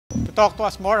To talk to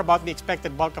us more about the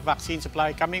expected bulk of vaccine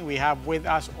supply coming, we have with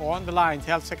us on the line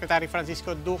Health Secretary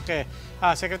Francisco Duque.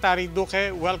 Secretary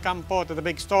Duque, welcome po to the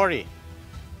big story.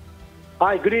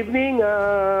 Hi, good evening,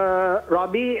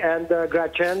 Robbie and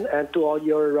Gretchen, and to all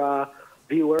your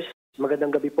viewers.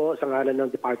 Magandang gabi po sa ngalan ng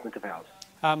Department of Health.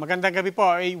 Magandang gabi po.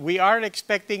 We are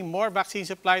expecting more vaccine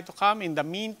supply to come. In the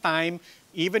meantime,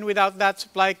 even without that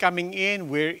supply coming in,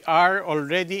 we are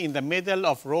already in the middle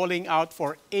of rolling out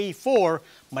for A4.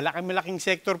 Malaking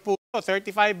sector po,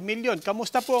 35 million.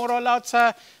 Kamusta po ang rollout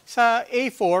sa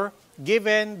A4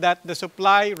 given that the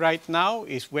supply right now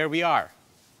is where we are?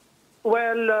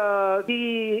 Well,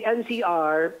 the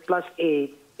NCR plus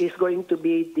 8 is going to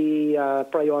be the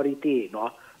priority, no?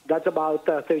 That's about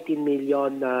 13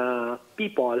 million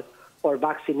people or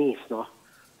vaccinees, no?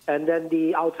 And then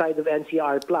the outside of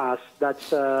NCR plus,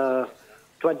 that's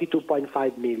 22.5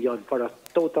 million for a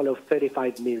total of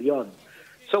 35 million.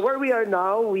 So where we are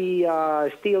now, we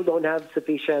still don't have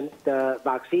sufficient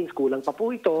vaccines. Kulang pa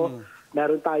po ito.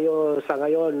 Meron tayo sa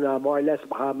ngayon more or less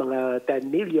baka mga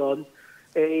 10 million.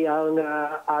 Eh, ang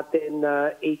atin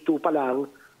A2 pa lang,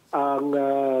 ang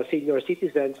senior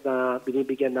citizens na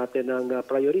binibigyan natin ng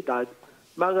prioridad,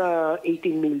 mga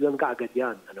 18 million kaagad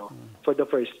yan, for the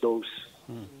first dose.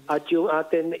 At yung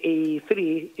atin A3,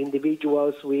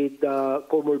 individuals with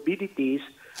comorbidities,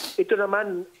 ito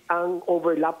naman ang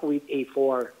overlap with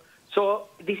A4. So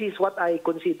this is what I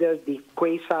consider the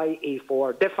quasi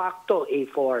A4, de facto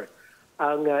A4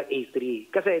 ang A3.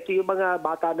 Kasi ito yung mga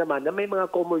bata naman na may mga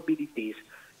comorbidities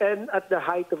and at the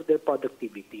height of their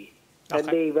productivity. And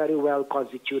they very well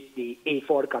constitute the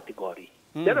A4 category.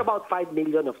 There are about 5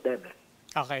 million of them.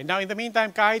 Okay. Now, in the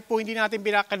meantime, kahit po hindi natin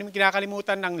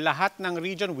kinakalimutan ng lahat ng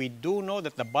region, we do know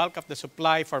that the bulk of the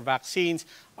supply for vaccines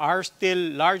are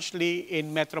still largely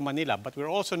in Metro Manila. But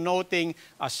we're also noting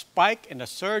a spike and a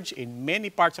surge in many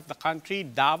parts of the country.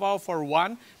 Davao, for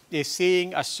one, is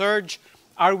seeing a surge.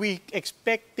 Are we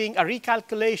expecting a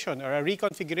recalculation or a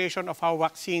reconfiguration of how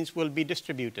vaccines will be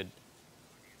distributed?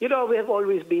 You know, we have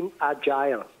always been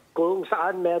agile. Kung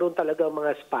saan meron talaga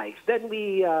mga spikes, then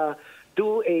we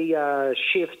do a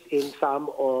shift in some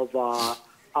of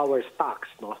our stocks,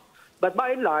 no? But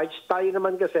by and large, tayo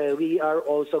naman kasi, we are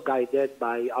also guided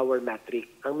by our metric.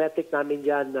 Ang metric namin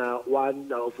yan,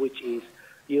 one of which is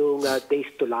yung days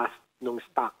to last ng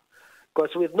stock.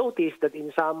 Because we've noticed that in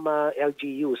some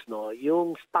LGUs, no,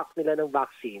 yung stock nila ng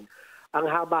vaccine, ang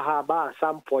haba-haba,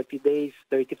 some 40 days,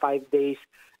 35 days.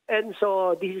 And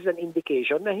so this is an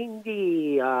indication na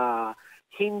hindi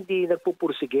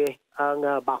nagpupursige ang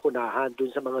bakunahan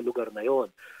dun sa mga lugar na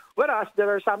yon. Whereas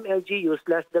there are some LGUs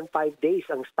less than 5 days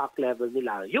ang stock level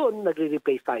nila. Yun,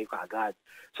 nagre-replace tayo kaagad.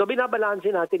 So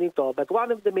binabalansin natin ito, but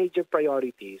one of the major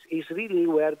priorities is really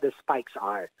where the spikes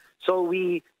are. So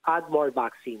we add more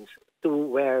vaccines to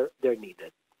where they're needed.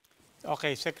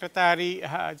 Okay, Secretary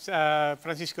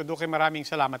Francisco Duque, maraming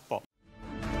salamat po.